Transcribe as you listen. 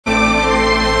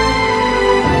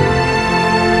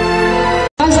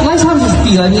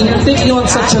feel? I mean, you're taking on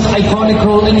such an iconic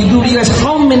role, and you do realize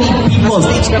how many people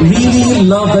really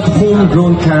love that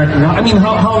homegrown character. I mean,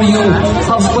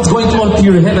 what's going through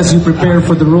your head as you prepare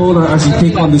for the role, or as you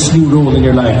take on this new role in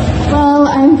your life? Well,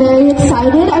 I'm very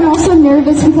excited. I'm also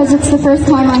nervous because it's the first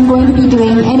time I'm going to be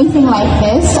doing anything like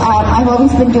this. I've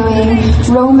always been doing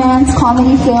romance,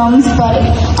 comedy films, but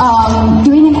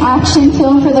doing an action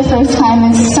film for the first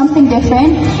time is something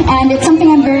different, and it's something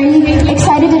I'm very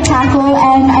excited to tackle,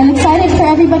 and I'm excited for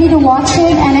everybody to watch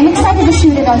it, and I'm excited to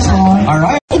shoot it as well.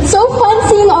 Alright. It's so fun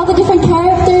seeing all the different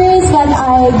characters that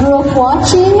I grew up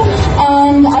watching,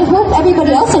 and I hope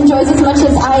everybody else enjoys as much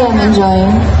as I am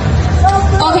enjoying.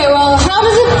 Okay, well, how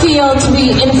does it feel to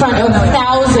be in front of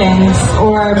thousands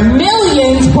or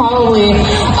millions, probably,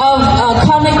 of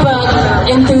comic book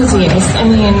enthusiasts? I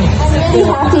mean, I'm really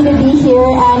happy to be here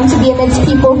and to be amidst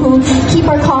people who keep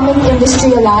our comic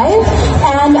industry alive.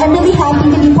 And I'm really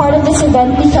happy to be part of this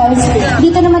event because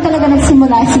dito naman talaga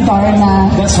nagsimula si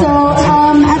Darna. So,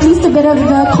 at least a bit of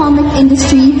the comic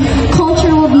industry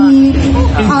culture will be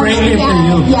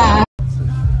out. Yeah.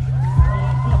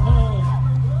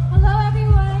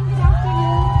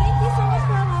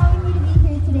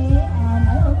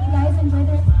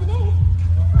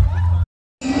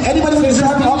 Anybody with a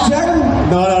sharp object?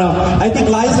 No. I think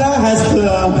Liza has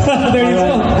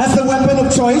the weapon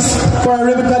of choice for our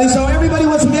ribbon cutting. So everybody,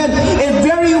 once again, a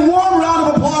very warm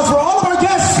round of applause for all of our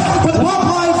guests for the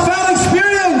Popeye Fan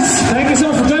Experience. Thank you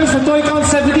so much for joining us for TOYCON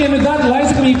 70. And with that,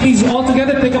 Liza, can we please all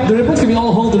together pick up the ribbons? Can we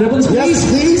all hold the ribbons, please? Yes,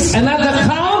 please. And at the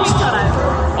count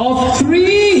of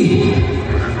 3,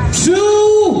 2,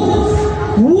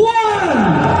 1.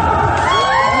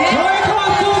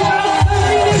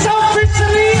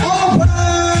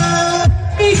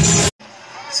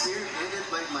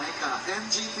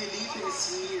 MJ Felipe is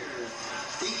here.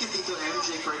 Thank you, Tito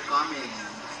MJ, for coming.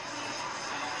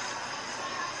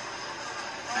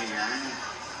 Ayan.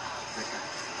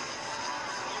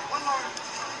 One more.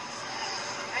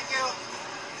 Thank you.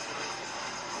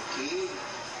 Okay.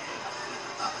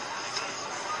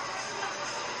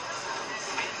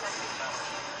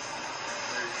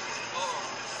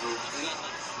 Okay.